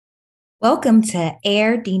Welcome to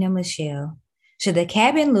Air Dina Michelle. Should the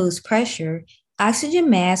cabin lose pressure,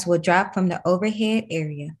 oxygen masks will drop from the overhead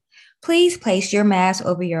area. Please place your mask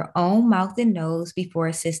over your own mouth and nose before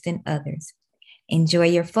assisting others. Enjoy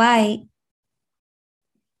your flight.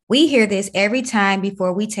 We hear this every time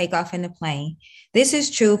before we take off in the plane. This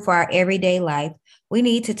is true for our everyday life. We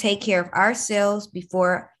need to take care of ourselves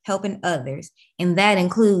before helping others, and that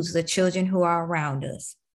includes the children who are around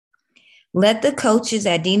us. Let the coaches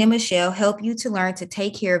at Dina Michelle help you to learn to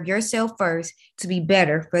take care of yourself first to be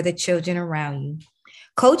better for the children around you.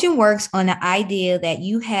 Coaching works on the idea that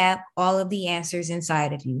you have all of the answers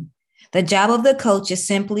inside of you. The job of the coach is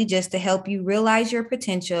simply just to help you realize your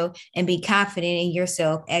potential and be confident in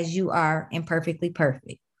yourself as you are imperfectly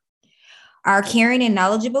perfect. Our caring and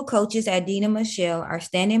knowledgeable coaches at Dina Michelle are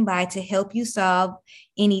standing by to help you solve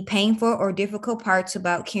any painful or difficult parts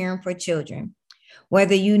about caring for children.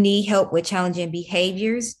 Whether you need help with challenging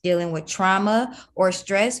behaviors, dealing with trauma or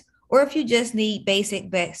stress, or if you just need basic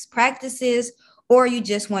best practices, or you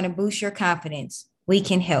just want to boost your confidence, we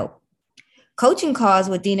can help. Coaching Calls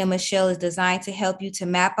with Dina Michelle is designed to help you to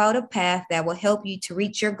map out a path that will help you to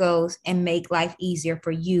reach your goals and make life easier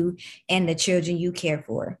for you and the children you care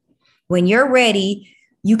for. When you're ready,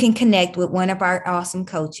 you can connect with one of our awesome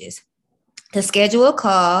coaches. To schedule a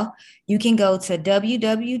call, you can go to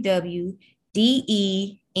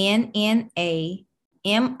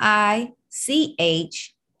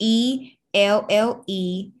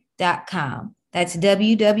DennaMichelle.com. That's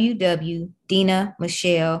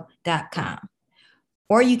www.dennamichelle.com.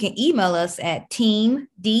 Or you can email us at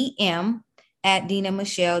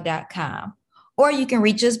teamdm@dennamichelle.com. Or you can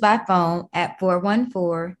reach us by phone at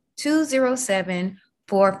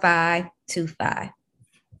 414-207-4525.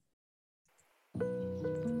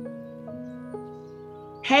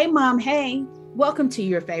 Hey, Mom. Hey, welcome to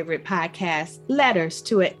your favorite podcast, Letters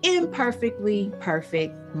to an Imperfectly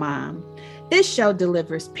Perfect Mom. This show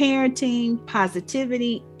delivers parenting,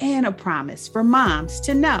 positivity, and a promise for moms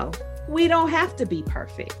to know we don't have to be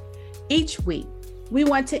perfect. Each week, we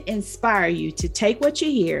want to inspire you to take what you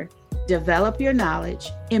hear, develop your knowledge,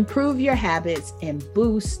 improve your habits, and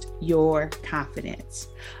boost your confidence.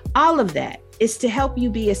 All of that is to help you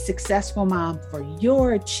be a successful mom for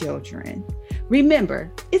your children.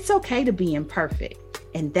 Remember, it's okay to be imperfect,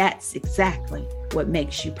 and that's exactly what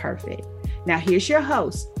makes you perfect. Now, here's your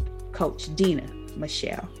host, Coach Dina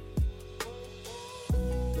Michelle.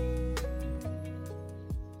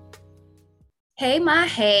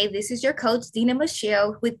 Hey, this is your coach, Dina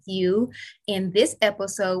Michelle, with you. In this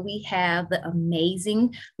episode, we have the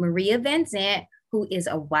amazing Maria Van Zant, who is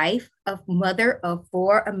a wife, a mother of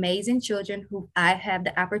 4 amazing children who I have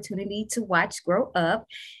the opportunity to watch grow up.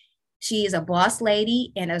 She is a boss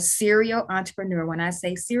lady and a serial entrepreneur. When I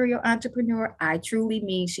say serial entrepreneur, I truly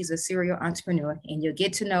mean she's a serial entrepreneur. And you'll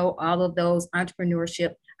get to know all of those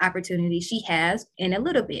entrepreneurship opportunities she has in a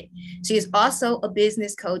little bit. She is also a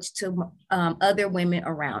business coach to other women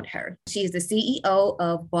around her. She is the CEO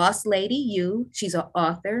of Boss Lady U. She's an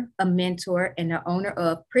author, a mentor, and the owner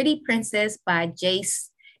of Pretty Princess by Jace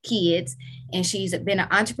Kids, and she's been an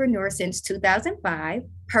entrepreneur since 2005.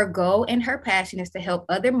 Her goal and her passion is to help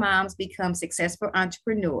other moms become successful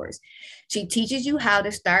entrepreneurs. She teaches you how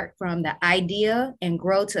to start from the idea and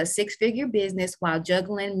grow to a 6-figure business while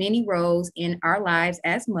juggling many roles in our lives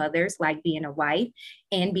as mothers, like being a wife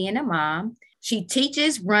and being a mom. She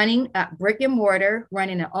teaches running a brick and mortar,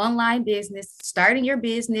 running an online business, starting your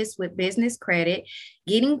business with business credit,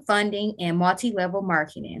 getting funding, and multi-level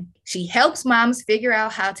marketing. She helps moms figure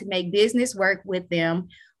out how to make business work with them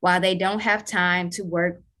while they don't have time to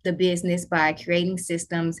work the business by creating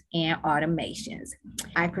systems and automations.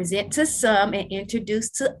 I present to some and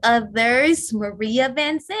introduce to others, Maria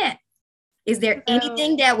Van Zant. Is there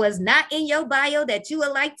anything that was not in your bio that you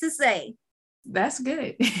would like to say? That's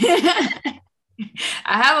good.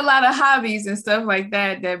 I have a lot of hobbies and stuff like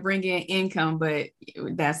that bring in income, but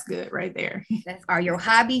that's good right there. Are your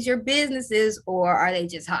hobbies your businesses, or are they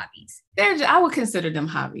just hobbies? I would consider them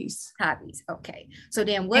hobbies. Hobbies. Okay. So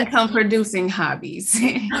then what? Income producing hobbies.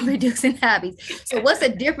 Producing hobbies. So what's the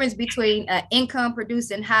difference between an income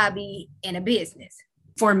producing hobby and a business?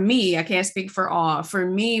 For me, I can't speak for all. For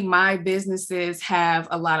me, my businesses have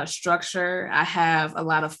a lot of structure. I have a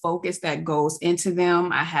lot of focus that goes into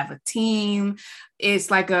them. I have a team.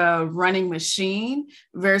 it's like a running machine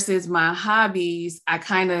versus my hobbies. I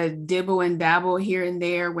kind of dibble and dabble here and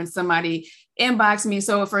there when somebody inbox me.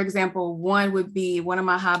 So for example, one of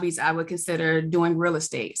my hobbies, I would consider doing real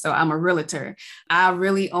estate. So I'm a realtor. I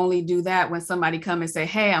really only do that when somebody come and say,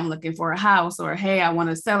 hey, I'm looking for a house, or hey, I want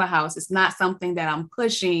to sell a house. It's not something that I'm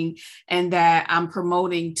pushing and that I'm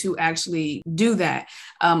promoting to actually do that.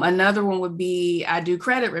 Another one would be I do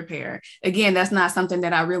credit repair. Again, that's not something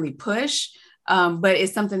that I really push. But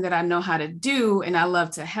it's something that I know how to do, and I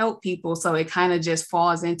love to help people. So it kind of just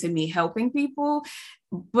falls into me helping people,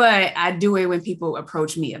 but I do it when people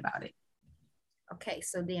approach me about it. Okay,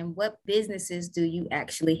 so then what businesses do you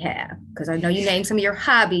actually have? Because I know you named some of your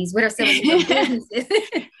hobbies. What are some of your businesses?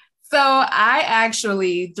 So I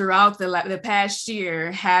actually, throughout the past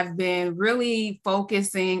year, have been really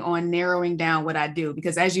focusing on narrowing down what I do,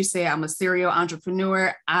 because as you say, I'm a serial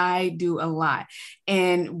entrepreneur. I do a lot.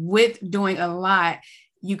 And with doing a lot,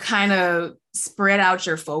 you kind of spread out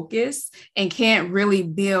your focus and can't really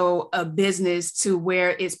build a business to where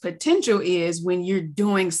its potential is when you're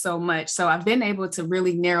doing so much. So I've been able to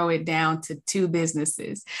really narrow it down to 2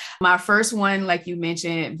 businesses. My first one, like you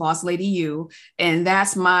mentioned, Boss Lady U, and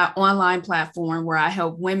that's my online platform where I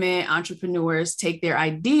help women entrepreneurs take their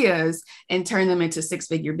ideas and turn them into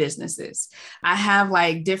 6-figure businesses. I have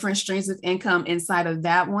like different streams of income inside of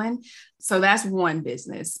that one. So that's one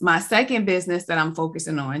business. My second business that I'm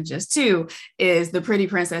focusing on, just 2, is The Pretty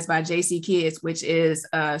Princess by JC Kids, which is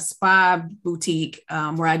a spa boutique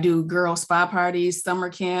where I do girl spa parties,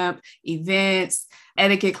 summer camp, events,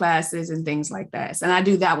 etiquette classes, and things like that. And I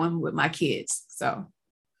do that one with my kids. So,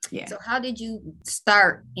 yeah. So how did you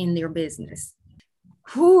start in your business?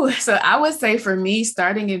 So I would say for me,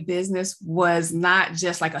 starting in business was not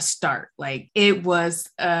just like a start. Like it was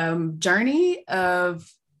a journey of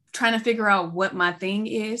trying to figure out what my thing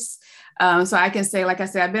is. So I can say, like I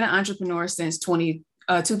said, I've been an entrepreneur since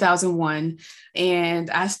 2001. And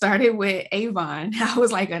I started with Avon. I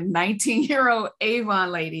was like a 19-year-old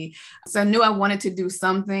Avon lady. So I knew I wanted to do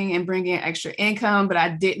something and bring in extra income, but I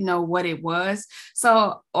didn't know what it was.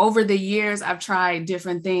 So over the years, I've tried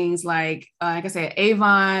different things like I said,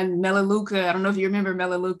 Avon, Melaleuca. I don't know if you remember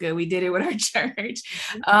Melaleuca. We did it with our church.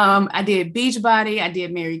 I did Beachbody. I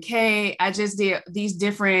did Mary Kay. I just did these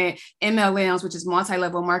different MLMs, which is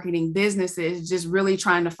multi-level marketing businesses, just really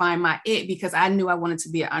trying to find my it, because I knew I wanted to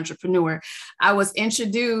be an entrepreneur. I was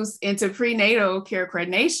introduced into prenatal care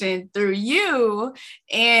coordination through you.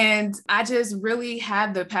 And I just really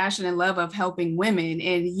had the passion and love of helping women.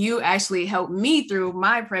 And you actually helped me through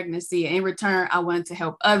my pregnancy. And in return, I wanted to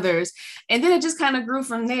help others. And then it just kind of grew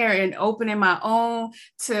from there, and opening my own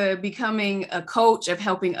to becoming a coach of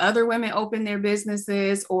helping other women open their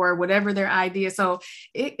businesses or whatever their idea. So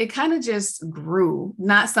it kind of just grew,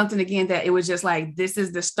 not something, again, that it was just like, this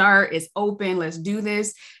is the start, it's open, let's do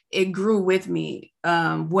this. It grew with me,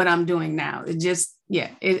 what I'm doing now. It just,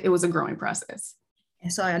 it was a growing process.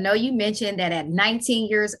 And so I know you mentioned that at 19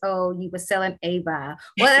 years old, you were selling Avon.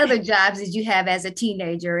 What other jobs did you have as a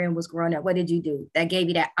teenager and was growing up? What did you do that gave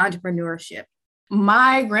you that entrepreneurship?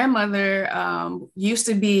 My grandmother used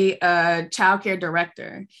to be a childcare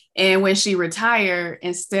director. And when she retired,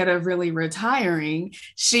 instead of really retiring,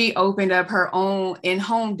 she opened up her own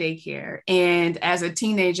in-home daycare. And as a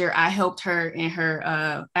teenager, I helped her in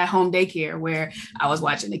her at-home daycare, where I was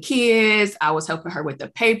watching the kids. I was helping her with the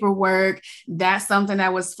paperwork. That's something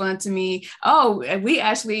that was fun to me. Oh, we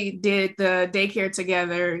actually did the daycare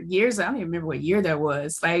together years. I don't even remember what year that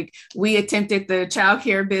was. Like, we attempted the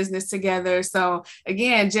childcare business together. So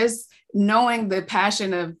again, just knowing the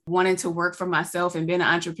passion of wanting to work for myself and being an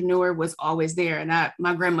entrepreneur was always there. And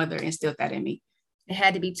my grandmother instilled that in me. It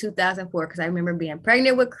had to be 2004, because I remember being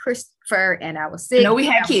pregnant with Christopher and I was sick. No, we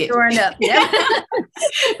had kids. Growing up. Yeah.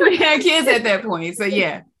 We had kids at that point. So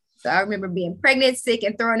yeah. So I remember being pregnant, sick,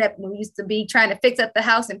 and throwing up when we used to be trying to fix up the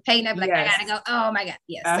house and paint up. Like, yes. I gotta go. Oh my God.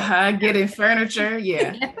 Yes. Getting furniture.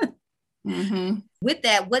 Yeah. Mm-hmm. With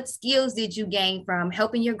that, what skills did you gain from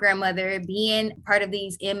helping your grandmother, being part of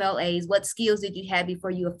these MLAs? What skills did you have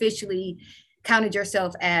before you officially counted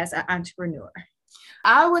yourself as an entrepreneur?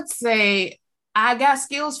 I would say I got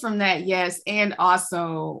skills from that, yes. And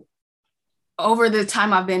also over the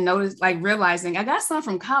time I've been realizing I got some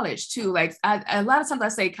from college too. Like a lot of times I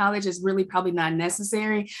say college is really probably not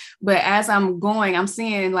necessary, but as I'm going, I'm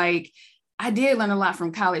seeing like, I did learn a lot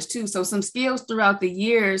from college too. So some skills throughout the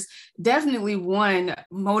years, definitely one,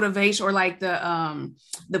 motivation, or like the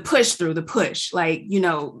push. Like,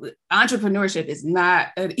 entrepreneurship is not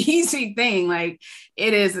an easy thing. Like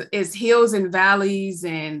it's hills and valleys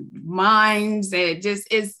and mines. It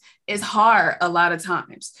just is. it's hard a lot of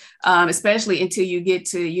times, especially until you get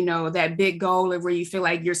to, that big goal of where you feel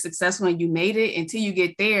like you're successful and you made it. Until you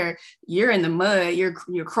get there, you're in the mud, you're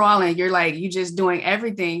crawling, you're just doing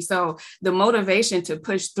everything. So the motivation to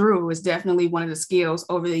push through is definitely one of the skills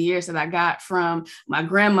over the years that I got from my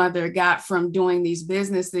grandmother, got from doing these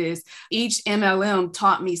businesses. Each MLM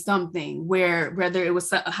taught me something, where whether it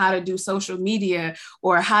was how to do social media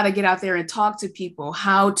or how to get out there and talk to people,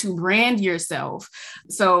 how to brand yourself.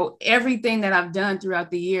 So everything that I've done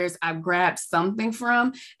throughout the years, I've grabbed something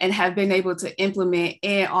from and have been able to implement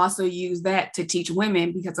and also use that to teach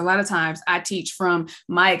women, because a lot of times I teach from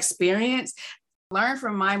my experience. Learn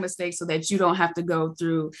from my mistakes so that you don't have to go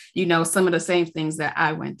through, some of the same things that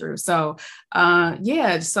I went through. So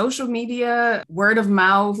social media, word of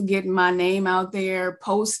mouth, getting my name out there,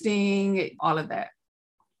 posting, all of that.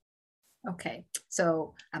 Okay,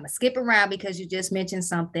 so I'm gonna skip around because you just mentioned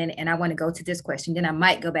something and I want to go to this question. Then I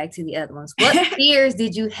might go back to the other ones. What fears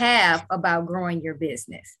did you have about growing your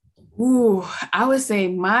business? Ooh, I would say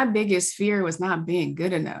my biggest fear was not being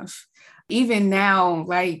good enough. Even now,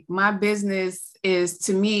 like my business is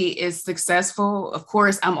successful. Of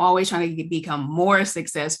course, I'm always trying to become more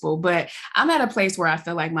successful, but I'm at a place where I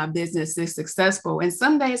feel like my business is successful. And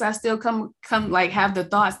some days I still come like have the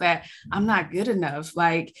thoughts that I'm not good enough.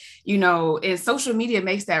 Like, and social media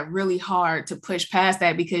makes that really hard to push past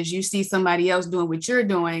that, because you see somebody else doing what you're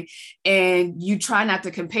doing and you try not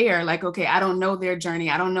to compare. Like, okay, I don't know their journey.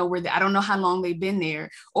 I don't know I don't know how long they've been there.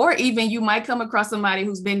 Or even you might come across somebody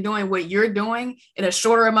who's been doing what you're doing in a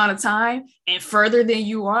shorter amount of time and further than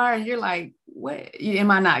you are. And you're like, what, am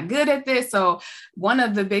I not good at this? So one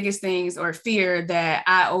of the biggest things or fear that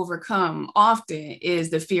I overcome often is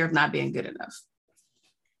the fear of not being good enough.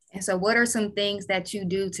 And so what are some things that you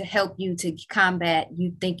do to help you to combat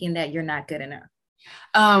you thinking that you're not good enough?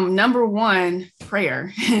 Number one,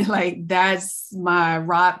 prayer. Like that's my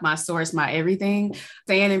rock, my source, my everything.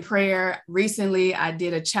 Staying in prayer. Recently, I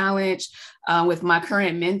did a challenge with my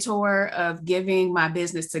current mentor of giving my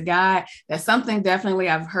business to God. That's something definitely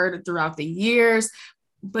I've heard throughout the years,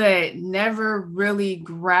 but never really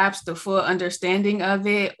grasped the full understanding of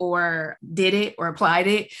it or did it or applied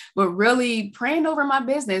it, but really praying over my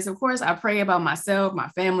business. Of course, I pray about myself, my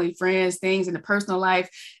family, friends, things in the personal life,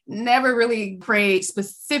 never really prayed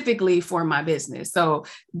specifically for my business. So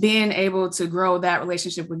being able to grow that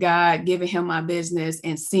relationship with God, giving him my business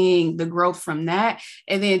and seeing the growth from that.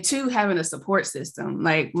 And then two, having a support system.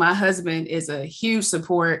 Like my husband is a huge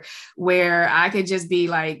support where I could just be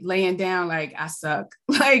like laying down, like I suck.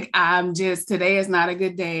 Like today is not a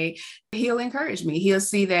good day. He'll encourage me. He'll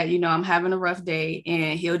see that, I'm having a rough day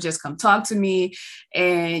and he'll just come talk to me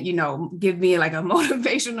and, give me like a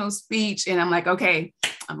motivational speech. And I'm like, okay,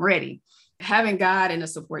 I'm ready. Having God and a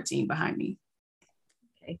support team behind me.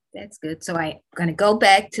 Okay, that's good. So I'm going to go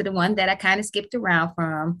back to the one that I kind of skipped around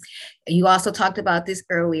from. You also talked about this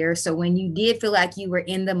earlier. So when you did feel like you were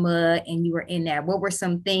in the mud and you were in that, what were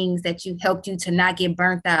some things that you helped you to not get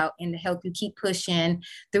burnt out and to help you keep pushing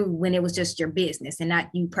through when it was just your business and not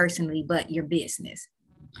you personally, but your business?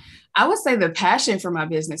 I would say the passion for my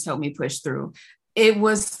business helped me push through. It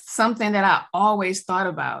was something that I always thought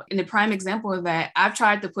about. And the prime example of that, I've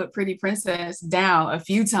tried to put Pretty Princess down a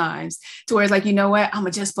few times to where it's like, you know what, I'm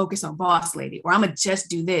gonna just focus on Boss Lady, or I'm gonna just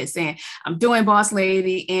do this. And I'm doing Boss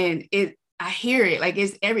Lady and I hear it, like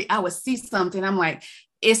I would see something. I'm like,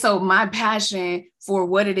 it's so my passion for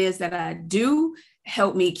what it is that I do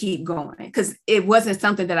helped me keep going, because it wasn't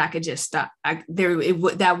something that I could just stop.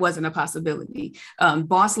 That wasn't a possibility.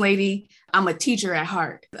 Boss Lady, I'm a teacher at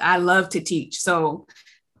heart. I love to teach. So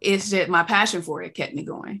it's just my passion for it kept me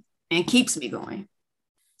going and keeps me going.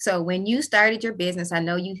 So when you started your business, I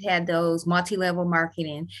know you had those multi-level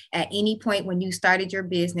marketing. At any point when you started your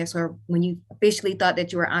business or when you officially thought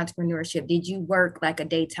that you were entrepreneurship, did you work like a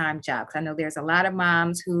daytime job? Because I know there's a lot of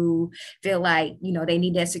moms who feel like, they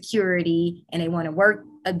need that security and they want to work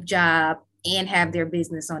a job and have their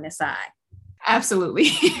business on the side. Absolutely.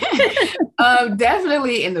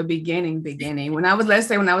 Definitely in the beginning, when I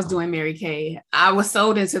was doing Mary Kay, I was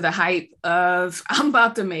sold into the hype of I'm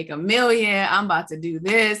about to make $1 million. I'm about to do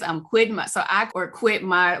this. I'm quitting quit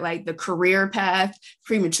my the career path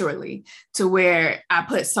prematurely, to where I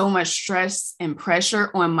put so much stress and pressure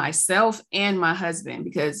on myself and my husband,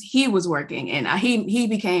 because he was working and he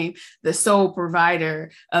became the sole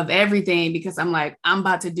provider of everything, because I'm like, I'm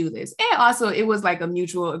about to do this. And also it was like a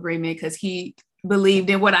mutual agreement because he believed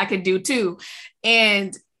in what I could do too.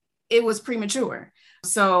 And it was premature.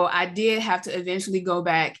 So I did have to eventually go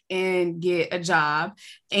back and get a job.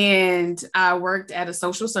 And I worked at a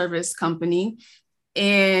social service company.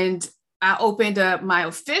 And I opened up my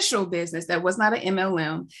official business that was not an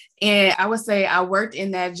MLM. And I would say I worked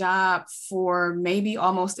in that job for maybe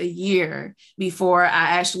almost a year before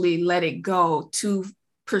I actually let it go to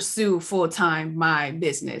pursue full-time my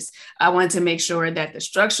business. I wanted to make sure that the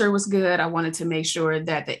structure was good. I wanted to make sure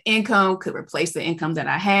that the income could replace the income that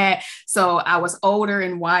I had. So I was older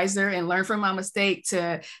and wiser and learned from my mistake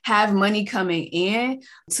to have money coming in,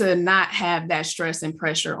 to not have that stress and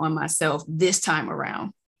pressure on myself this time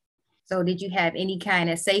around. So did you have any kind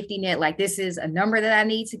of safety net, like this is a number that I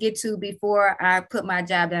need to get to before I put my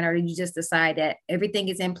job down, or did you just decide that everything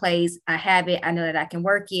is in place, I have it, I know that I can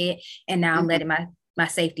work it, and now I'm letting my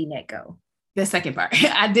safety net go? The second part,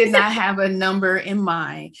 I did not have a number in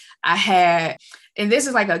mind. I had, and this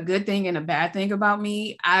is like a good thing and a bad thing about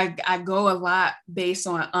me, I go a lot based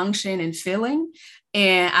on unction and feeling.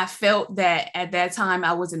 And I felt that at that time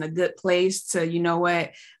I was in a good place to, you know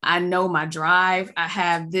what, I know my drive. I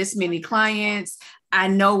have this many clients. I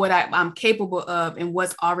know what I'm capable of and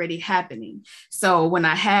what's already happening. So when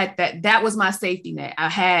I had that was my safety net. I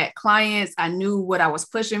had clients, I knew what I was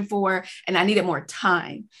pushing for, and I needed more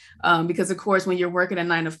time. Because of course, when you're working a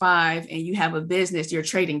 9 to 5 and you have a business, you're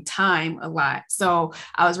trading time a lot. So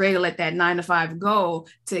I was ready to let that 9 to 5 go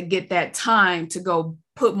to get that time to go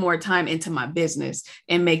put more time into my business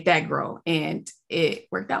and make that grow. And it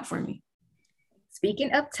worked out for me.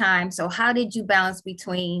 Speaking of time, so how did you balance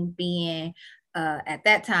between being at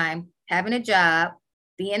that time, having a job,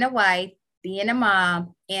 being a wife, being a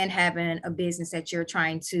mom, and having a business that you're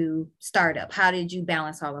trying to start up? How did you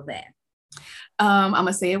balance all of that? I'm going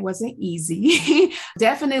to say it wasn't easy.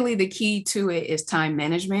 Definitely the key to it is time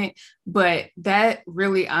management, but that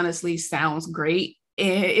really honestly sounds great.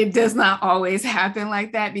 And it does not always happen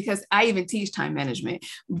like that, because I even teach time management,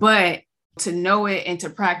 but to know it and to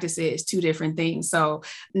practice it is two different things. So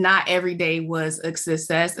not every day was a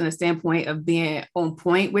success in the standpoint of being on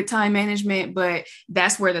point with time management, but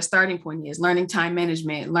that's where the starting point is: learning time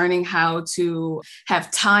management, learning how to have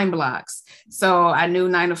time blocks. So I knew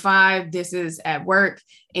 9 to 5, this is at work,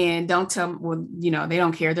 and don't tell them, well, you know, they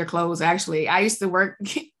don't care, they're closed. Actually, I used to work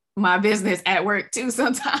my business at work too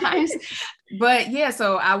sometimes. But yeah,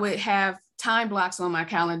 so I would have time blocks on my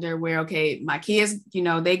calendar where, okay, my kids, you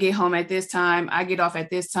know, they get home at this time, I get off at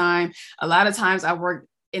this time. A lot of times I work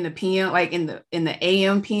in the PM, like in the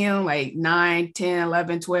AM, PM, like 9, 10,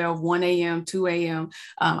 11, 12, 1 a.m., 2 a.m.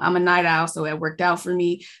 I'm a night owl, so it worked out for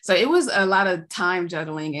me. So it was a lot of time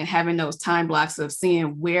juggling and having those time blocks of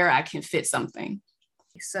seeing where I can fit something.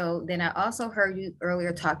 So then I also heard you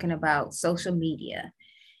earlier talking about social media.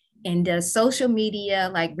 And does social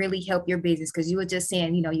media like really help your business? Because you were just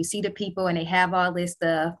saying, you know, you see the people and they have all this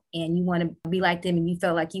stuff and you want to be like them and you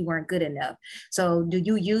felt like you weren't good enough. So do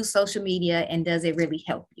you use social media, and does it really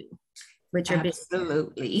help you with your business?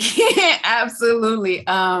 Absolutely. Absolutely.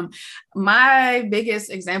 My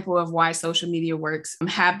biggest example of why social media works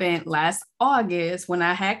happened last August when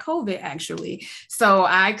I had COVID, actually. So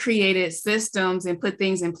I created systems and put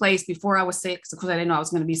things in place before I was sick, because I didn't know I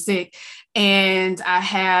was going to be sick. And I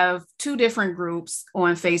have 2 different groups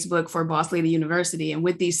on Facebook for Boss Lady University. And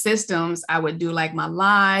with these systems, I would do like my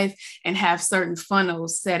live and have certain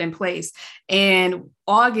funnels set in place. And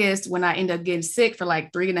August, when I ended up getting sick for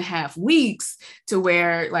like 3.5 weeks, to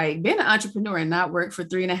where like being an entrepreneur and not work for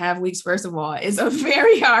 3.5 weeks, first of all, is a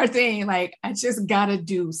very hard thing. Like, I just got to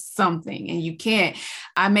do something, and you can't.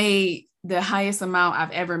 I made the highest amount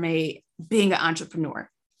I've ever made being an entrepreneur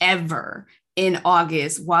ever in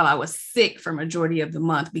August while I was sick for majority of the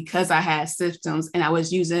month, because I had systems and I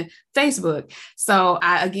was using Facebook. So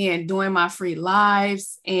I, again, doing my free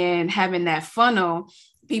lives and having that funnel,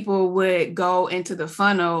 people would go into the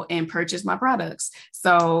funnel and purchase my products.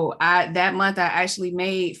 So that month I actually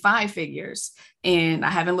made 5 figures, and I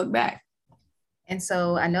haven't looked back. And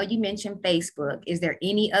so I know you mentioned Facebook. Is there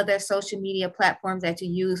any other social media platforms that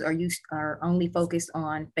you use, or you are only focused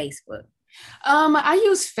on Facebook? I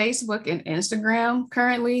use Facebook and Instagram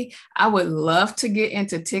currently. I would love to get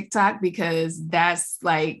into TikTok, because that's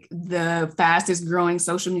like the fastest growing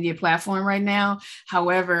social media platform right now.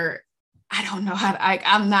 However, I don't know how to,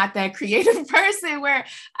 I'm not that creative person where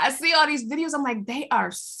I see all these videos. I'm like, they are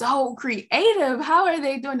so creative. How are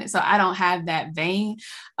they doing it? So I don't have that vein.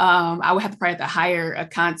 I would have to probably have to hire a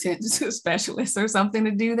content specialist or something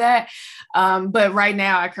to do that. But right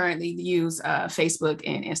now I currently use Facebook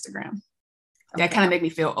and Instagram. That kind of make me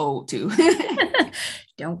feel old too.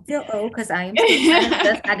 Don't feel old, because I am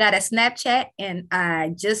still I got a Snapchat and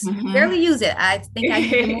I just barely use it. I think I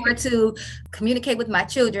use it more to communicate with my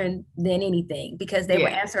children than anything, because they will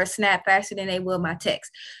answer a snap faster than they will my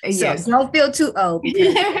text. So don't feel too old,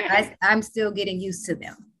 because I'm still getting used to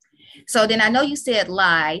them. So then I know you said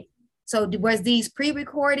live. So was these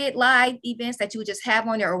pre-recorded live events that you would just have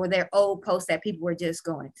on there, or were there old posts that people were just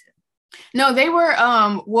going to? No, they were,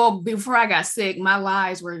 well, before I got sick, my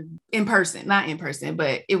lives were in person, not in person,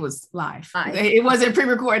 but it was live. It wasn't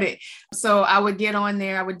pre-recorded. So I would get on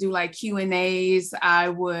there. I would do like Q&As. I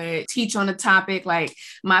would teach on a topic. Like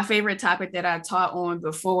my favorite topic that I taught on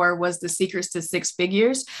before was the secrets to six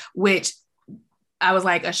figures, which I was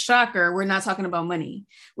like, a shocker. We're not talking about money.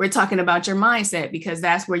 We're talking about your mindset, because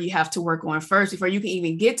that's where you have to work on first. Before you can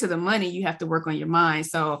even get to the money, you have to work on your mind.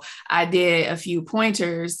 So I did a few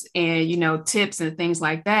pointers and, tips and things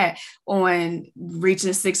like that on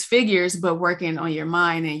reaching six figures, but working on your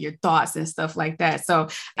mind and your thoughts and stuff like that. So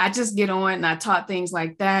I just get on and I taught things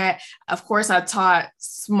like that. Of course, I taught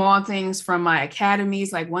small things from my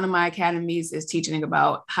academies. Like one of my academies is teaching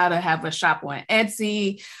about how to have a shop on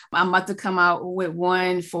Etsy. I'm about to come out with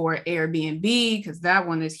one for Airbnb, because that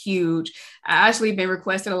one is huge. I actually been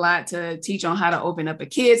requested a lot to teach on how to open up a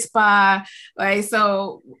kids spa. Like,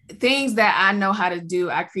 so things that I know how to do,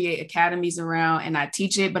 I create academies around and I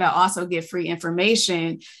teach it, but I also get free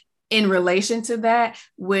information in relation to that,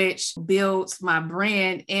 which builds my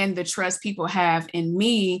brand and the trust people have in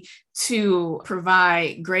me to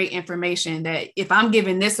provide great information, that if I'm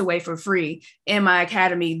giving this away for free in my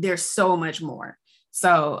academy, there's so much more.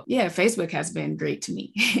 So yeah, Facebook has been great to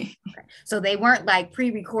me. So they weren't like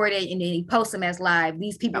pre-recorded and then you post them as live.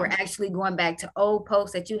 These people were actually going back to old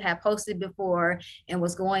posts that you have posted before and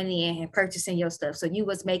was going in and purchasing your stuff. So you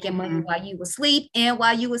was making money while you was asleep and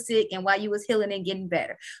while you was sick and while you was healing and getting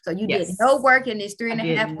better. So you did no work in this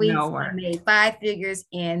 3.5 weeks and made 5 figures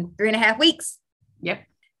in 3.5 weeks. Yep.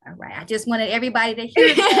 All right. I just wanted everybody to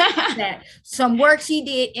hear that some work she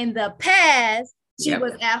did in the past. She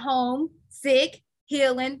was at home, sick,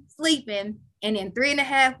 healing, sleeping, and in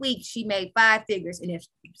 3.5 weeks, she made 5 figures. And if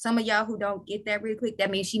some of y'all who don't get that real quick, that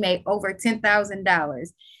means she made over $10,000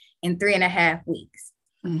 in 3.5 weeks.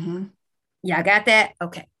 Mm-hmm. Y'all got that?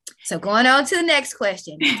 Okay. So going on to the next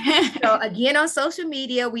question. So again, on social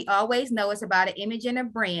media, we always know it's about an image and a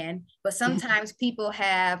brand, but sometimes people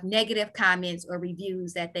have negative comments or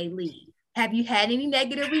reviews that they leave. Have you had any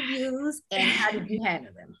negative reviews, and how did you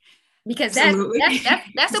handle them? Because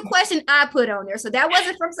that's a question I put on there. So that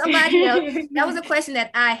wasn't from somebody else. That was a question that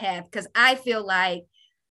I have, because I feel like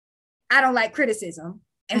I don't like criticism.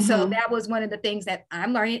 And so that was one of the things that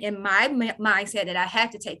I'm learning in my mindset, that I have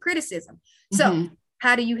to take criticism. So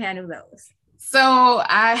how do you handle those? So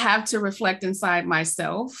I have to reflect inside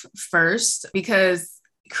myself first, because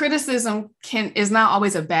criticism is not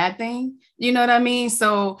always a bad thing. You know what I mean?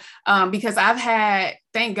 So because I've had,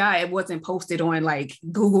 thank God it wasn't posted on like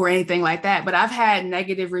Google or anything like that, but I've had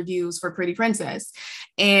negative reviews for Pretty Princess.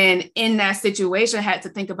 And in that situation, I had to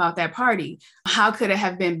think about that party. How could it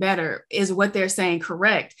have been better? Is what they're saying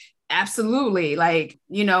correct? Absolutely. Like,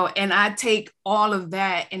 and I take all of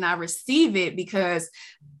that and I receive it, because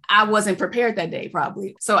I wasn't prepared that day,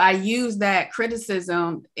 probably. So I use that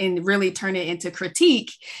criticism and really turn it into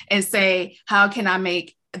critique and say, how can I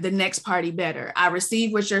make the next party better? I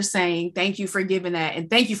receive what you're saying. Thank you for giving that. And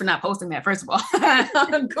thank you for not posting that, first of all,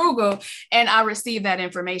 on Google. And I received that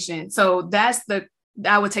information. So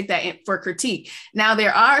I would take that in for critique. Now,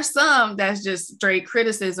 there are some that's just straight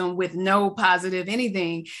criticism with no positive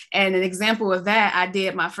anything. And an example of that, I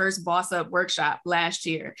did my first Boss Up workshop last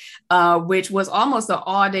year, which was almost an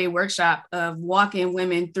all-day workshop of walking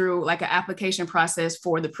women through like an application process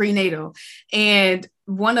for the prenatal. And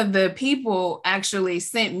one of the people actually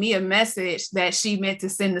sent me a message that she meant to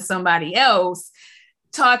send to somebody else,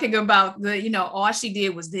 talking about all she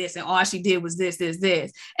did was this and all she did was this.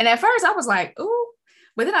 And at first I was like, ooh,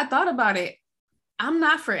 but then I thought about it. I'm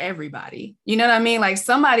not for everybody. You know what I mean? Like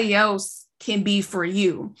somebody else can be for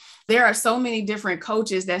you. There are so many different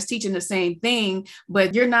coaches that's teaching the same thing,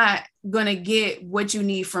 but you're not going to get what you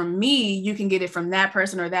need from me. You can get it from that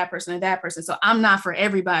person or that person or that person. So I'm not for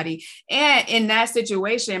everybody. And in that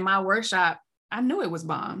situation, my workshop, I knew it was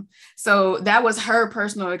bomb. So that was her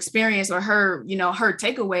personal experience or her, her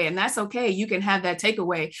takeaway. And that's okay. You can have that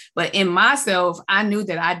takeaway. But in myself, I knew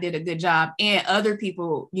that I did a good job, and other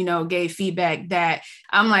people, gave feedback that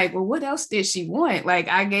I'm like, well, what else did she want? Like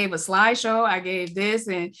I gave a slideshow, I gave this,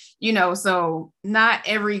 and, so not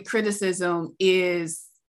every criticism is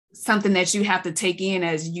something that you have to take in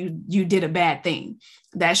as you did a bad thing.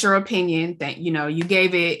 That's your opinion that, you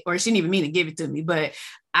gave it, or she didn't even mean to give it to me, but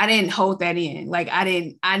I didn't hold that in. Like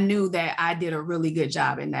I knew that I did a really good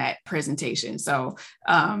job in that presentation. So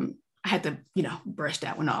I had to, brush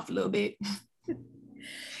that one off a little bit.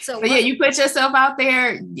 So yeah, you put yourself out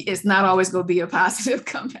there, it's not always going to be a positive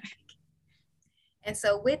comeback. And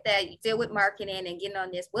so with that, you deal with marketing and getting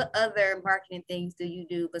on this. What other marketing things do you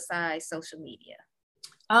do besides social media?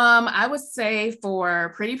 I would say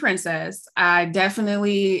for Pretty Princess, I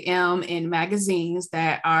definitely am in magazines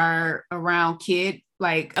that are around kid,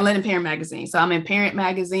 like I let in parent magazines. So I'm in parent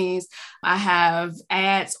magazines. I have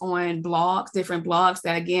ads on blogs, different blogs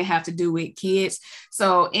that again have to do with kids.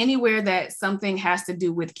 So anywhere that something has to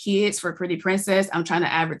do with kids for Pretty Princess, I'm trying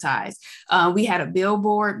to advertise. We had a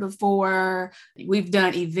billboard before. We've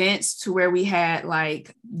done events to where we had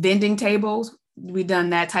like vending tables. We've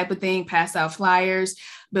done that type of thing, pass out flyers.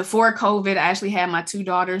 Before COVID, I actually had my two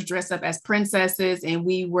daughters dressed up as princesses, and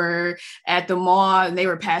we were at the mall and they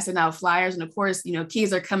were passing out flyers. And of course,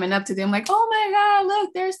 kids are coming up to them like, oh my God,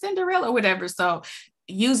 look, there's Cinderella, or whatever. So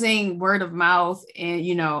using word of mouth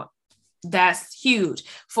and, that's huge.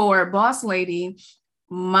 For Boss Lady,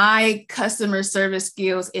 my customer service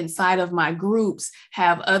skills inside of my groups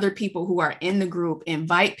have other people who are in the group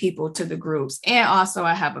invite people to the groups. And also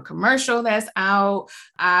I have a commercial that's out.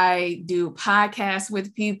 I do podcasts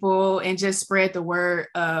with people and just spread the word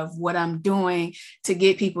of what I'm doing to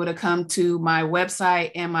get people to come to my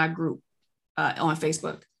website and my group on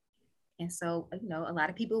Facebook. And so, a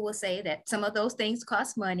lot of people will say that some of those things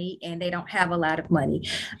cost money and they don't have a lot of money.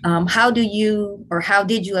 How did you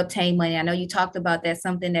obtain money? I know you talked about that,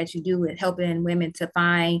 something that you do with helping women to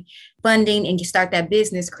find funding and you start that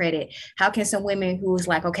business credit. How can some women who's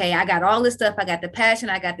like, okay, I got all this stuff, I got the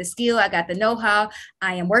passion, I got the skill, I got the know-how,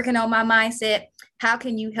 I am working on my mindset. How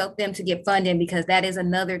can you help them to get funding? Because that is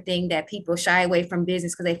another thing that people shy away from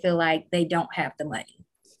business because they feel like they don't have the money.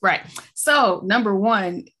 Right. So number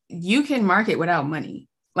one, you can market without money.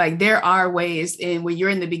 Like there are ways in when you're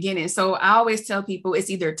in the beginning. So I always tell people it's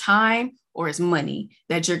either time or it's money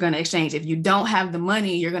that you're going to exchange. If you don't have the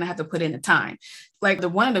money, you're going to have to put in the time. Like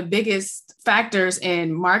one of the biggest factors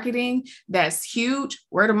in marketing that's huge,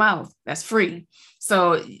 word of mouth, that's free.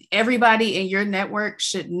 So everybody in your network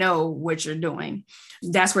should know what you're doing.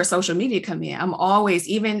 That's where social media come in. I'm always,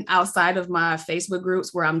 even outside of my Facebook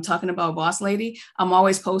groups where I'm talking about Boss Lady, I'm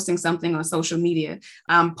always posting something on social media.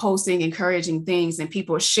 I'm posting encouraging things and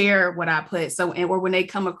people share what I put. So, or when they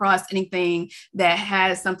come across anything that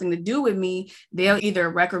has something to do with me, they'll either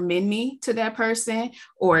recommend me to that person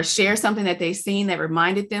or share something that they've seen that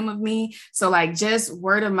reminded them of me. So like just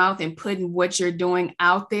word of mouth and putting what you're doing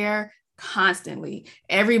out there constantly.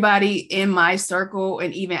 Everybody in my circle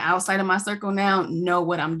and even outside of my circle now know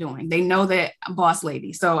what I'm doing. They know that I'm Boss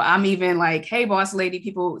Lady. So I'm even like, hey, Boss Lady,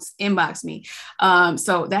 people inbox me.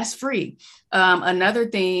 So that's free. Another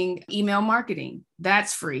thing, email marketing,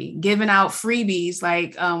 that's free. Giving out freebies.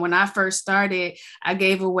 Like when I first started, I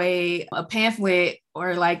gave away a pamphlet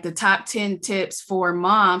or like the top 10 tips for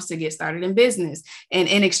moms to get started in business. And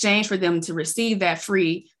in exchange for them to receive that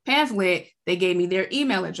free pamphlet, they gave me their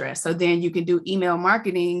email address. So then you can do email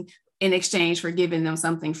marketing in exchange for giving them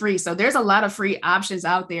something free. So there's a lot of free options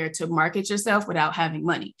out there to market yourself without having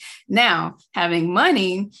money. Now, having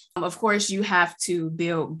money, of course, you have to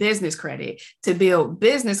build business credit. To build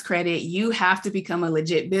business credit, you have to become a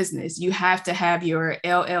legit business. You have to have your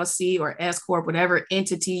LLC or S Corp, whatever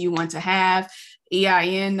entity you want to have,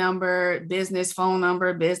 EIN number, business phone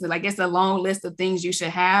number, business, like it's a long list of things you should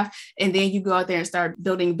have. And then you go out there and start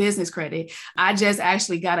building business credit. I just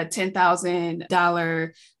actually got a $10,000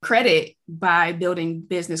 credit by building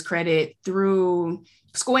business credit through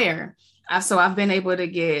Square. So I've been able to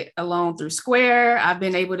get a loan through Square. I've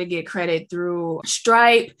been able to get credit through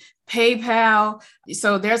Stripe, PayPal.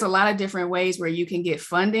 So there's a lot of different ways where you can get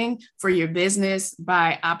funding for your business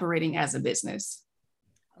by operating as a business.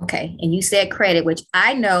 Okay. And you said credit, which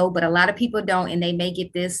I know, but a lot of people don't, and they may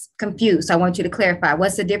get this confused. So I want you to clarify,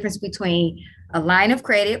 what's the difference between a line of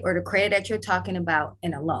credit or the credit that you're talking about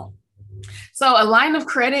and a loan? So a line of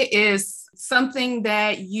credit is something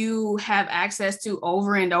that you have access to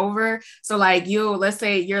over and over. So like let's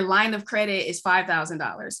say your line of credit is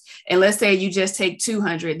 $5,000 and let's say you just take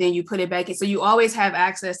 200, then you put it back in. So you always have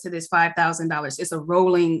access to this $5,000. It's a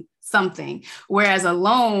rolling something. Whereas a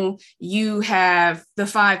loan, you have the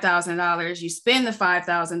 $5,000, you spend the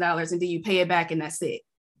 $5,000 and then you pay it back and that's it.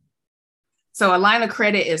 So a line of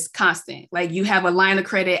credit is constant. Like you have a line of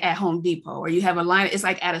credit at Home Depot, or you have a line, it's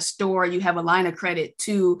like at a store, you have a line of credit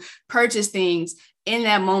to purchase things in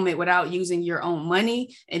that moment without using your own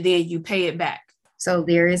money, and then you pay it back. So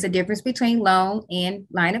there is a difference between loan and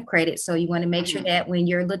line of credit. So you want to make sure that when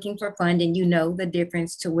you're looking for funding, you know the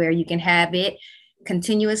difference to where you can have it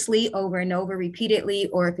continuously over and over repeatedly,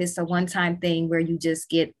 or if it's a one-time thing where you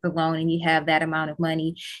just get the loan and you have that amount of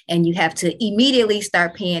money and you have to immediately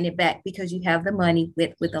start paying it back because you have the money.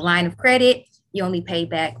 With a line of credit, You only pay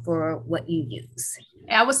back for what you use.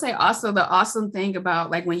 I would say also the awesome thing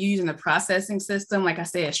about like when you're using the processing system, like I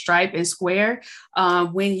said, Stripe and Square,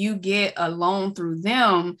 when you get a loan through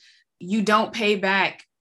them, you don't pay back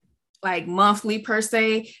like monthly per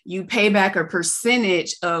se, you pay back a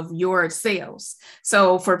percentage of your sales.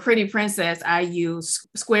 So for Pretty Princess, I use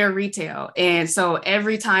Square Retail. And so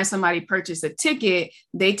every time somebody purchases a ticket,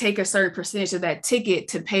 they take a certain percentage of that ticket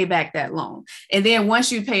to pay back that loan. And then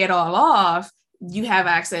once you pay it all off, you have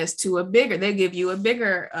access to they give you a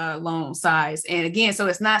bigger loan size. And again, so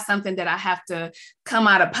it's not something that I have to come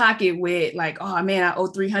out of pocket with like, oh man, I owe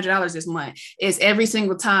 $300 this month. It's every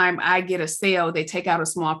single time I get a sale, they take out a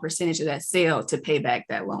small percentage of that sale to pay back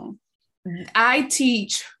that loan. I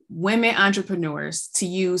teach women entrepreneurs to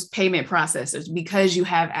use payment processors because you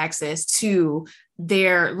have access to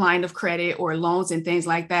their line of credit or loans and things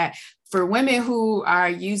like that. For women who are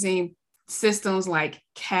using systems like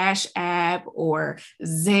Cash App or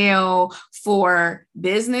Zelle for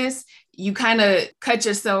business, you kind of cut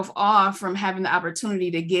yourself off from having the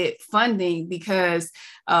opportunity to get funding because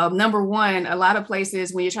number one, a lot of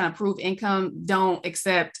places when you're trying to prove income don't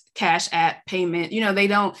accept Cash App payment. They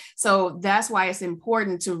don't. So that's why it's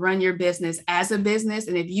important to run your business as a business.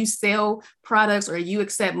 And if you sell products or you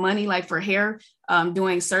accept money like for hair,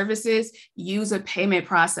 doing services, use a payment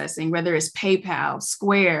processing, whether it's PayPal,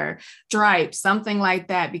 Square, Stripe, something like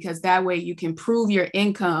that, because that way you can prove your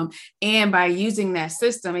income. And by using that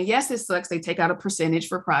system, and yes, it sucks, they take out a percentage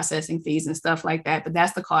for processing fees and stuff like that, but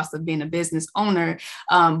that's the cost of being a business owner.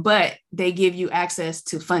 But they give you access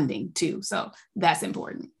to funding too. So that's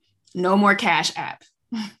important. No more Cash App.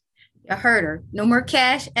 You heard her. No more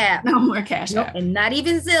Cash App. No more Cash App. And not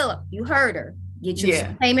even Zillow. You heard her. Get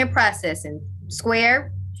your payment processing.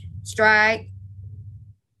 Square, Stripe,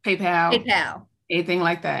 PayPal. Anything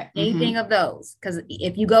like that. Anything of those. Because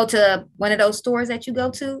if you go to one of those stores that you go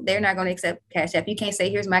to, they're not going to accept Cash App. You can't say,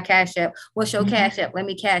 here's my Cash App. What's your Cash App? Let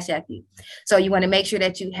me Cash App you. So you want to make sure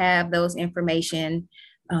that you have those information.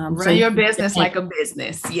 Run your business like a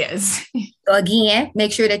business. Yes. So again,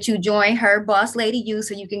 make sure that you join her Boss Lady U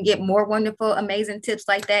so you can get more wonderful, amazing tips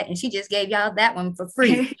like that. And she just gave y'all that one for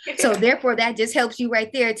free. So therefore, that just helps you right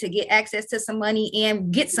there to get access to some money and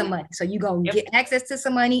get some money. So you're going to get access to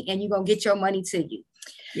some money and you're going to get your money to you.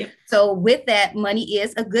 Yep. So with that, money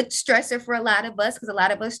is a good stressor for a lot of us because a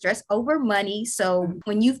lot of us stress over money. So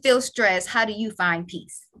when you feel stressed, how do you find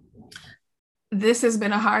peace? This has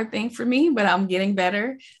been a hard thing for me, but I'm getting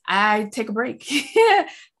better. I take a break.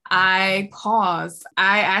 I pause.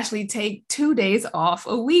 I actually take 2 days off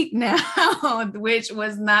a week now, which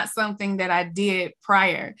was not something that I did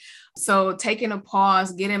prior. So taking a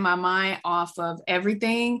pause, getting my mind off of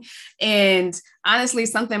everything. And honestly,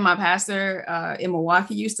 something my pastor in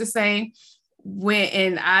Milwaukee used to say,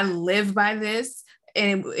 and I live by this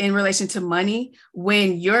in relation to money,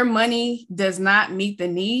 when your money does not meet the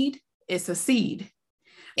need, it's a seed.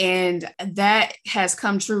 And that has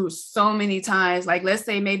come true so many times. Like, let's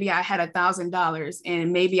say maybe I had $1,000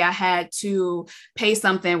 and maybe I had to pay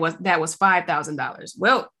something that was $5,000.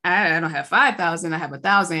 Well, I don't have 5,000. I have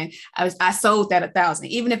 1,000. I sold that 1,000.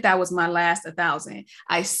 Even if that was my last 1,000,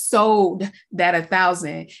 I sold that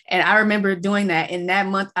 1,000. And I remember doing that. In that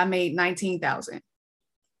month, I made 19,000.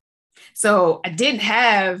 So I didn't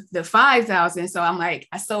have the 5,000. So I'm like,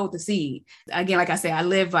 I sold the seed. Again, like I said, I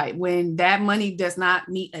live by when that money does not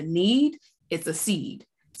meet a need, it's a seed.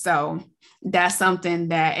 So that's something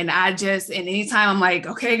that, and anytime I'm like,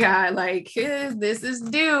 okay, God, like this is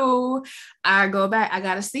due, I go back, I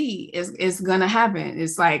got a seed. It's going to happen.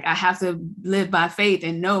 It's like, I have to live by faith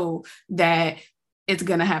and know that it's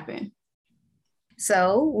going to happen.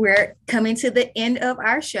 So we're coming to the end of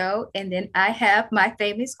our show. And then I have my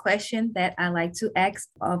famous question that I like to ask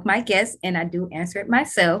of my guests, and I do answer it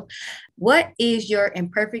myself. What is your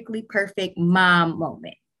imperfectly perfect mom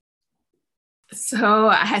moment? So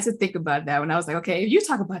I had to think about that when I was like, okay, if you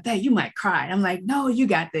talk about that, you might cry. I'm like, no, you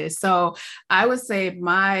got this. So I would say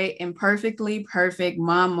my imperfectly perfect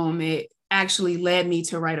mom moment actually led me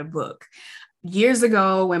to write a book. Years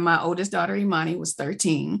ago, when my oldest daughter, Imani, was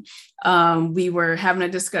 13, we were having a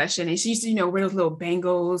discussion and she used to, wear those little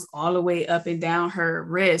bangles all the way up and down her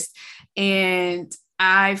wrist. And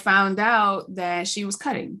I found out that she was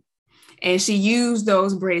cutting. And she used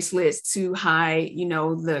those bracelets to hide,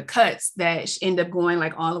 the cuts that end up going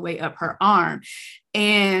like all the way up her arm.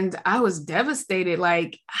 And I was devastated.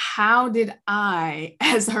 Like, how did I,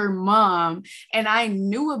 as her mom, and I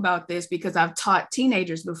knew about this because I've taught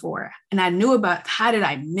teenagers before, and I knew about how did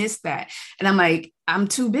I miss that? And I'm like, I'm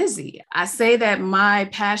too busy. I say that my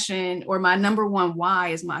passion or my number one why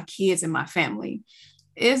is my kids and my family.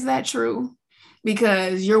 Is that true?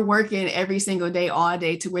 because you're working every single day, all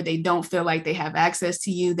day, to where they don't feel like they have access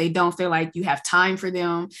to you. They don't feel like you have time for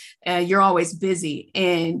them. You're always busy.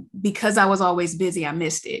 And because I was always busy, I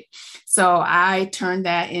missed it. So I turned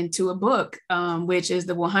that into a book, which is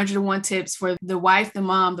the 101 Tips for the Wife, the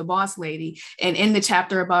Mom, the Boss Lady. And in the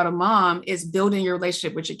chapter about a mom is building your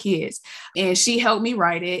relationship with your kids. And she helped me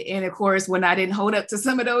write it. And of course, when I didn't hold up to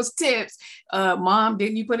some of those tips, Mom,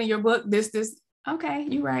 didn't you put in your book this? Okay,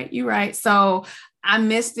 you're right. So I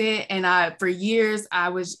missed it. And for years,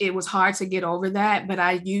 it was hard to get over that, but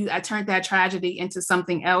I turned that tragedy into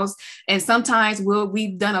something else. And sometimes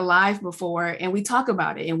we've done a live before and we talk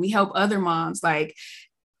about it and we help other moms, like,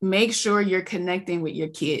 make sure you're connecting with your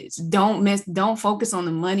kids. Don't focus on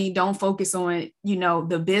the money. Don't focus on,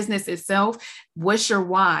 the business itself. What's your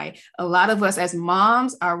why? A lot of us as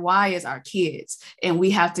moms, our why is our kids. And we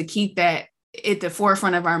have to keep that at the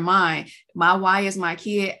forefront of our mind. My why is my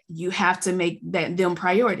kid. You have to make them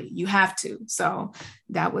priority. You have to. So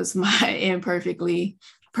that was my imperfectly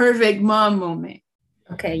perfect mom moment.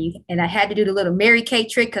 Okay, and I had to do the little Mary Kay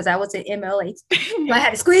trick because I was at MLH. I had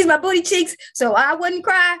to squeeze my booty cheeks so I wouldn't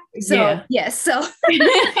cry. So yes, so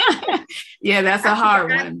yeah, that's a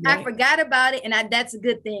hard one. I forgot about it, and that's a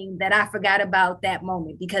good thing that I forgot about that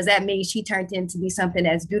moment, because that means she turned into be something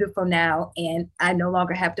that's beautiful now, and I no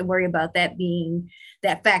longer have to worry about that being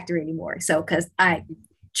that factor anymore. So because I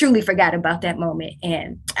truly forgot about that moment,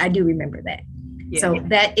 and I do remember that. Yeah. So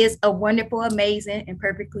that is a wonderful, amazing, and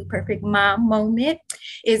perfectly perfect mom moment.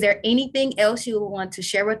 Is there anything else you want to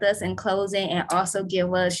share with us in closing, and also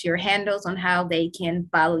give us your handles on how they can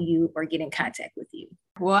follow you or get in contact with you?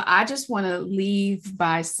 Well, I just want to leave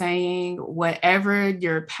by saying whatever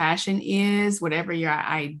your passion is, whatever your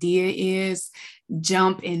idea is,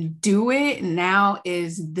 jump and do it. Now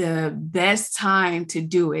is the best time to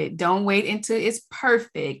do it. Don't wait until it's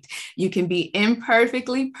perfect. You can be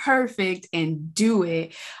imperfectly perfect and do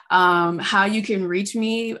it. How you can reach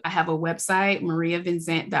me, I have a website,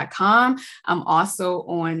 mariavincent.com. I'm also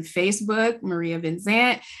on Facebook, Maria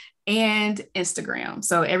Vincent, and Instagram.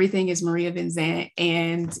 So everything is Maria Vincent.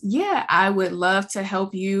 And yeah, I would love to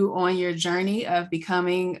help you on your journey of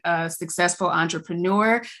becoming a successful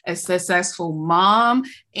entrepreneur, a successful mom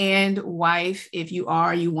and wife, if you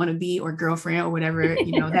want to be, or girlfriend, or whatever,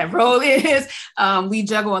 that role is. We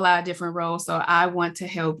juggle a lot of different roles. So I want to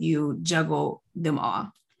help you juggle them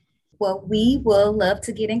all. Well, we will love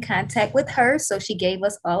to get in contact with her. So she gave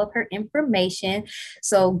us all of her information.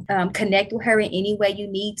 So connect with her in any way you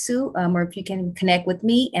need to, or if you can connect with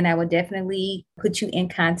me, and I will definitely put you in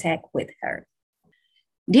contact with her.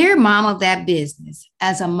 Dear mom of that business,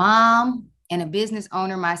 as a mom and a business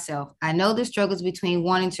owner myself, I know the struggles between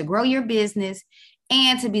wanting to grow your business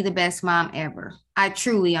and to be the best mom ever. I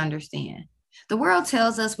truly understand. The world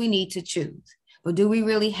tells us we need to choose, but do we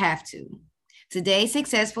really have to? Today's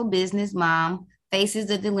successful business mom faces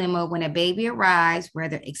the dilemma when a baby arrives,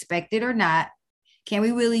 whether expected or not. Can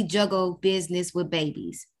we really juggle business with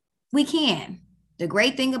babies? We can. The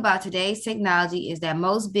great thing about today's technology is that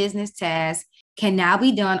most business tasks can now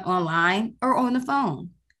be done online or on the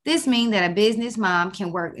phone. This means that a business mom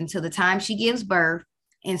can work until the time she gives birth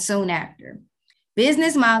and soon after.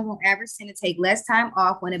 Business moms on average tend to take less time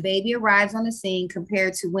off when a baby arrives on the scene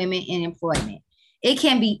compared to women in employment. It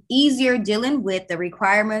can be easier dealing with the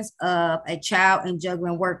requirements of a child and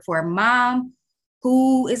juggling work for a mom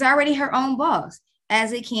who is already her own boss,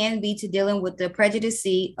 as it can be to dealing with the prejudice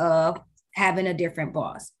of having a different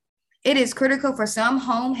boss. It is critical for some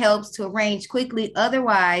home helps to arrange quickly.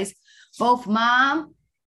 Otherwise, both mom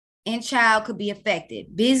and child could be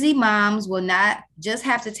affected. Busy moms will not just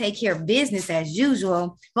have to take care of business as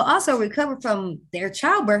usual, but also recover from their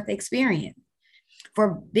childbirth experience.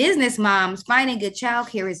 For business moms, finding good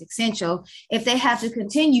childcare is essential if they have to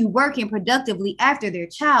continue working productively after their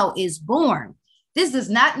child is born. This does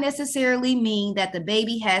not necessarily mean that the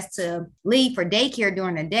baby has to leave for daycare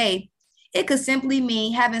during the day. It could simply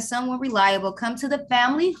mean having someone reliable come to the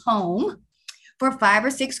family home for 5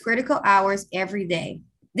 or 6 critical hours every day.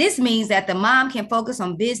 This means that the mom can focus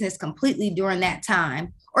on business completely during that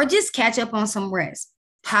time, or just catch up on some rest.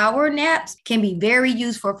 Power naps can be very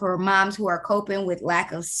useful for moms who are coping with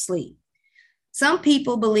lack of sleep. Some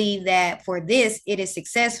people believe that for this, it is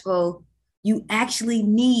successful. You actually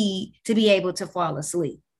need to be able to fall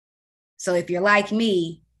asleep. So if you're like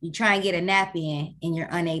me, you try and get a nap in and you're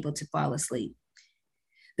unable to fall asleep.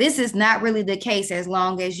 This is not really the case as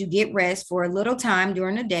long as you get rest for a little time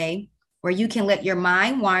during the day, where you can let your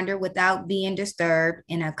mind wander without being disturbed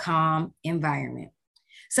in a calm environment.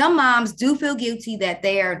 Some moms do feel guilty that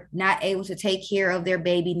they are not able to take care of their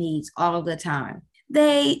baby needs all of the time.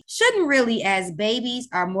 They shouldn't really, as babies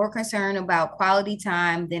are more concerned about quality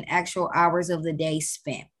time than actual hours of the day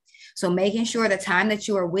spent. So making sure the time that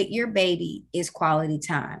you are with your baby is quality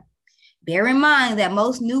time. Bear in mind that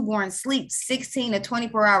most newborns sleep 16 to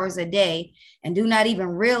 24 hours a day and do not even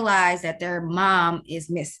realize that their mom is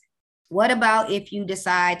missing. What about if you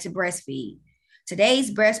decide to breastfeed?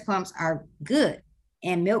 Today's breast pumps are good,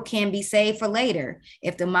 and milk can be saved for later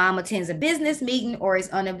if the mom attends a business meeting or is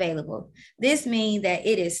unavailable. This means that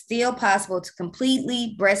it is still possible to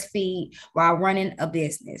completely breastfeed while running a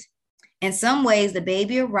business. In some ways, the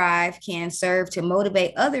baby arrive can serve to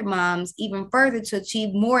motivate other moms even further to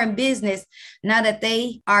achieve more in business now that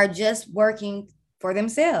they are just working for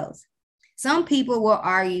themselves. Some people will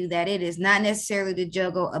argue that it is not necessarily to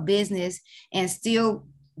juggle a business and still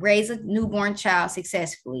raise a newborn child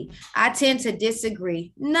successfully. I tend to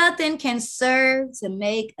disagree. Nothing can serve to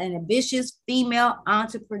make an ambitious female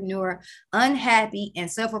entrepreneur unhappy and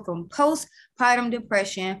suffer from postpartum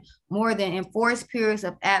depression more than enforced periods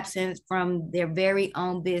of absence from their very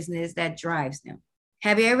own business that drives them.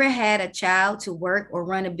 Have you ever had a child to work or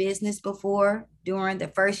run a business before during the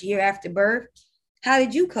first year after birth? How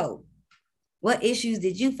did you cope? What issues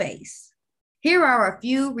did you face? Here are a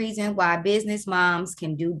few reasons why business moms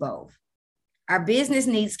can do both. Our business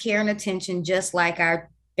needs care and attention just like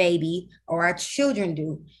our baby or our children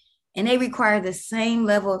do, and they require the same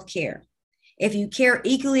level of care. If you care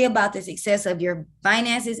equally about the success of your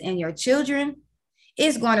finances and your children,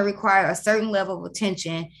 it's going to require a certain level of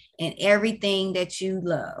attention in everything that you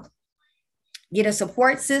love. Get a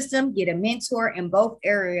support system, get a mentor in both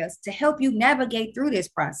areas to help you navigate through this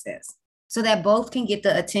process so that both can get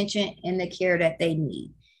the attention and the care that they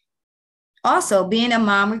need. Also, being a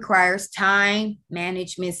mom requires time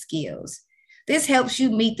management skills. This helps you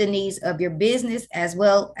meet the needs of your business as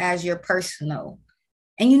well as your personal.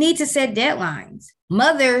 And you need to set deadlines.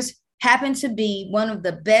 Mothers happen to be one of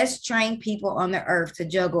the best trained people on the earth to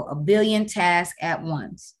juggle a billion tasks at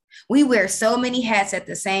once. We wear so many hats at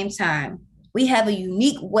the same time. We have a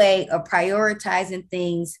unique way of prioritizing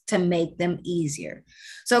things to make them easier.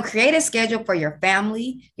 So create a schedule for your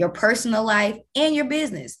family, your personal life, and your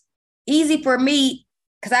business. Easy for me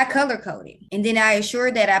because I color coded. And then I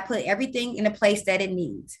assure that I put everything in a place that it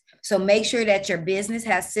needs. So make sure that your business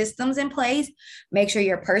has systems in place. Make sure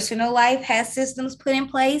your personal life has systems put in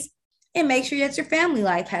place. And make sure that your family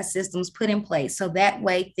life has systems put in place. So that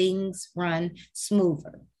way things run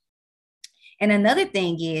smoother. And another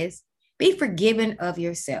thing is, be forgiving of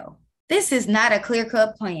yourself. This is not a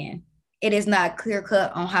clear-cut plan. It is not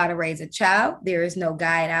clear-cut on how to raise a child. There is no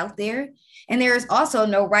guide out there. And there is also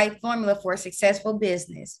no right formula for a successful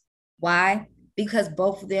business. Why? Because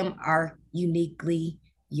both of them are uniquely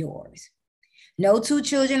yours. No two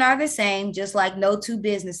children are the same, just like no two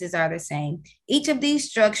businesses are the same. Each of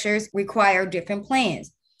these structures require different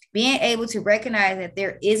plans. Being able to recognize that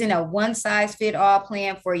there isn't a one-size-fit-all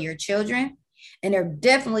plan for your children, and there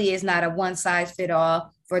definitely is not a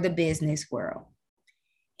one-size-fit-all for the business world.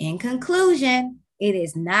 In conclusion, it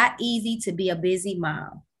is not easy to be a busy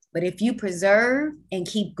mom, but if you persevere and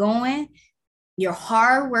keep going, your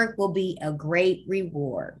hard work will be a great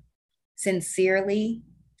reward. Sincerely,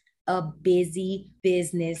 a busy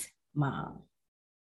business mom.